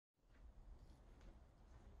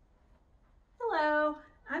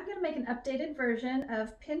to make an updated version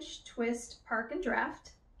of pinch, twist, park, and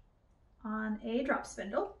draft on a drop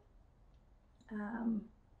spindle. I'm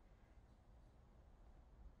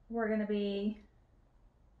going to be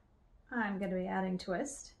adding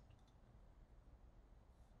twist.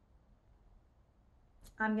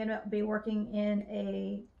 I'm going to be working in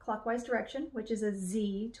a clockwise direction, which is a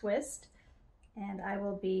Z twist, and I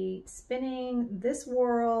will be spinning this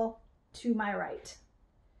whirl to my right.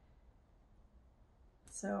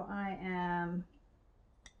 So I am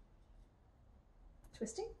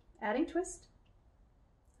twisting, adding twist.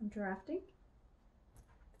 I'm drafting.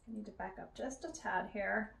 I need to back up just a tad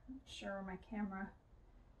here. I'm not sure where my camera.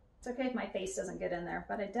 It's okay if my face doesn't get in there,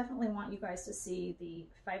 but I definitely want you guys to see the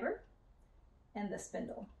fiber and the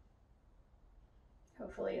spindle.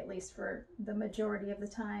 Hopefully, at least for the majority of the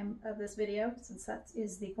time of this video, since that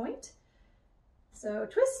is the point. So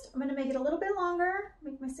twist, I'm going to make it a little bit longer,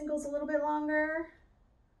 make my singles a little bit longer.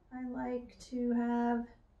 I like to have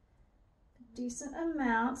a decent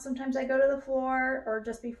amount. Sometimes I go to the floor or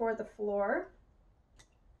just before the floor.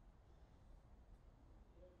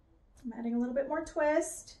 I'm adding a little bit more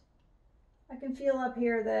twist. I can feel up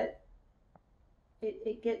here that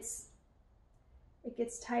it gets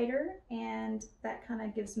tighter, and that kind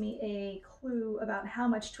of gives me a clue about how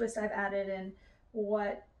much twist I've added and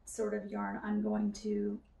what sort of yarn I'm going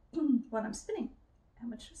to, what I'm spinning, how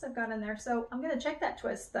much twist I've got in there. So I'm going to check that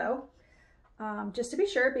twist though, just to be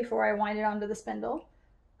sure before I wind it onto the spindle.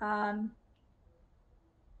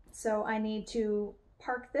 So I need to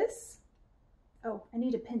park this. Oh, I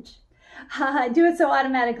need to pinch. I do it so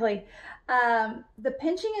automatically. The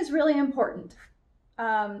pinching is really important.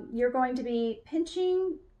 You're going to be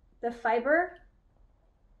pinching the fiber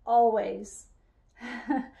always,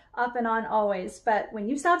 up and on always. But when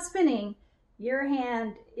you stop spinning, your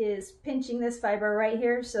hand is pinching this fiber right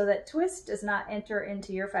here so that twist does not enter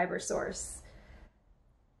into your fiber source.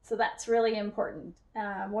 So that's really important.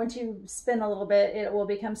 Once you spin a little bit, it will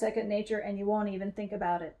become second nature and you won't even think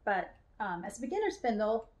about it. But as a beginner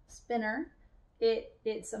spinner,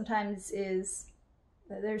 it sometimes is,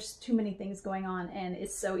 there's too many things going on and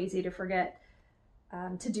it's so easy to forget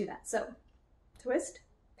to do that. So twist,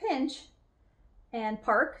 pinch, and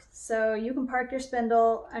park. So you can park your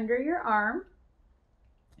spindle under your arm,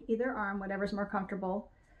 either arm, whatever's more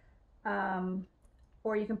comfortable,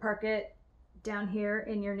 or you can park it down here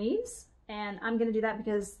in your knees. And I'm going to do that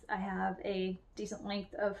because I have a decent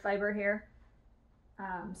length of fiber here.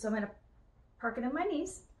 So I'm going to park it in my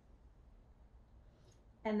knees.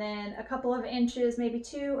 And then a couple of inches, maybe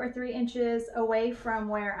 2 or 3 inches away from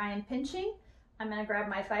where I am pinching, I'm going to grab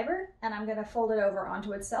my fiber and I'm going to fold it over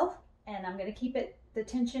onto itself, and I'm going to keep the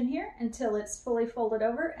tension here until it's fully folded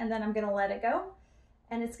over, and then I'm going to let it go,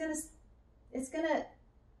 and it's going to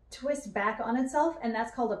twist back on itself, and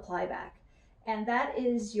that's called a plyback. And that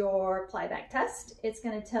is your plyback test. It's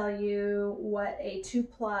going to tell you what a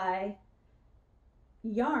 2-ply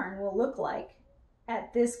yarn will look like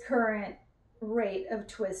at this current rate of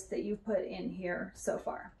twist that you've put in here so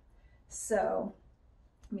far. So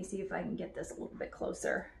let me see if I can get this a little bit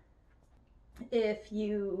closer. If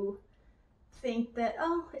you think that,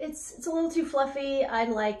 oh, it's a little too fluffy, I'd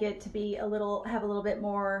like it to be have a little bit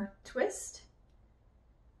more twist,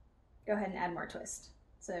 go ahead and add more twist.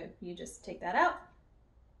 So you just take that out,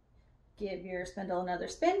 give your spindle another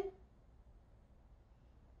spin,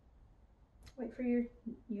 wait for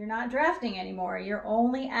you're not drafting anymore. You're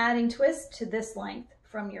only adding twist to this length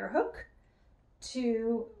from your hook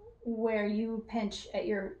to where you pinch at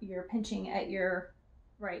you're pinching at your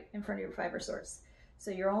right in front of your fiber source.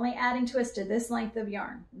 So you're only adding twist to this length of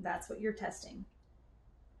yarn. That's what you're testing.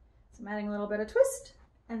 So I'm adding a little bit of twist,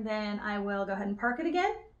 and then I will go ahead and park it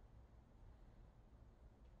again.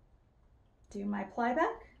 Do my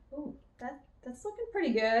plyback. Ooh, that's looking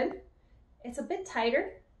pretty good. It's a bit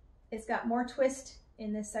tighter. It's got more twist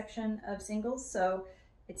in this section of singles, so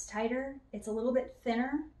it's tighter, it's a little bit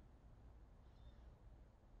thinner,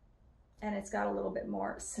 and it's got a little bit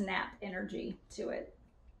more snap energy to it.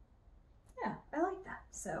 Yeah, I like that.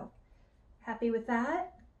 So happy with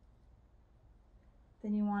that.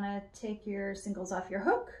 Then you want to take your singles off your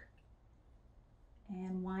hook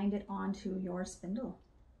and wind it onto your spindle.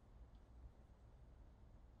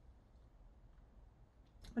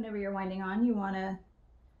 Whenever you're winding on, you want to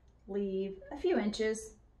leave a few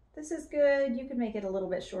inches. This is good. You could make it a little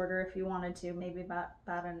bit shorter if you wanted to, maybe about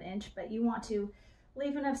an inch, but you want to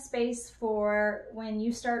leave enough space for when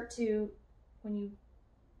you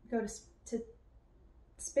go to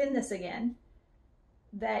spin this again,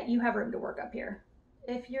 that you have room to work up here.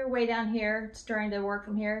 if you're way down here starting to work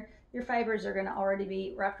from here, your fibers are going to already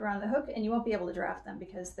be wrapped around the hook and you won't be able to draft them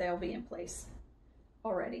because they'll be in place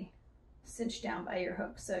already, cinched down by your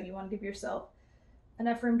hook. So you want to give yourself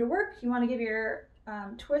enough room to work. You want to give your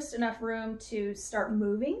twist enough room to start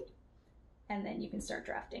moving, and then you can start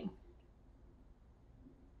drafting.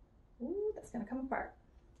 Ooh, that's going to come apart.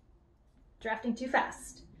 Drafting too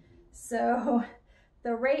fast. So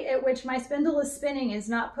the rate at which my spindle is spinning is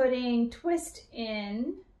not putting twist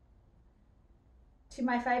in to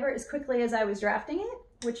my fiber as quickly as I was drafting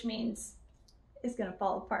it, which means it's going to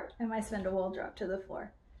fall apart and my spindle will drop to the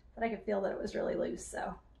floor. But I could feel that it was really loose,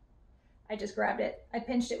 so I just grabbed it. I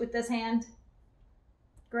pinched it with this hand,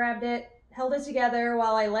 grabbed it, held it together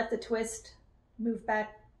while I let the twist move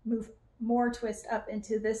back, move more twist up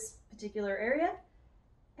into this particular area,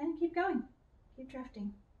 and keep going, keep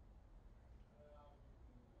drafting.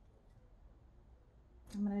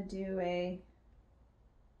 I'm gonna do a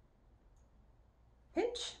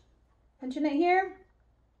pinching it here,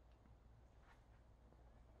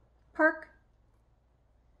 park,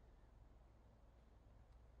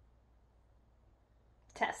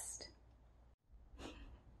 test.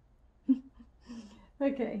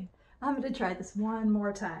 Okay, I'm gonna try this one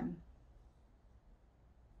more time.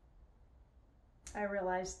 I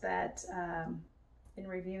realized that in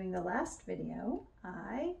reviewing the last video,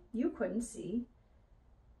 you couldn't see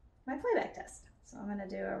my playback test. So I'm gonna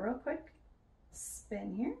do a real quick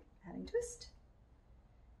spin here, adding twist,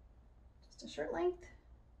 just a short length,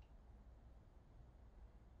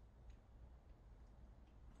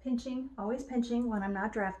 pinching, always pinching when I'm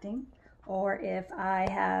not drafting, or if I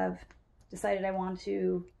have decided I want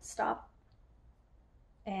to stop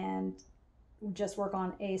and just work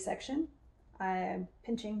on a section, I'm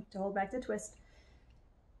pinching to hold back the twist.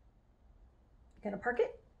 I'm gonna park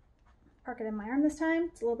it in my arm this time.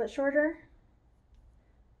 It's a little bit shorter.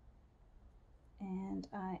 And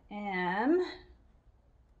I am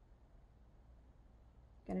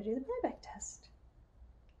gonna do the playback test.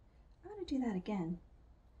 I'm gonna do that again.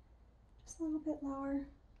 Just a little bit lower.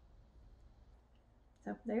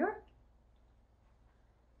 So there you are.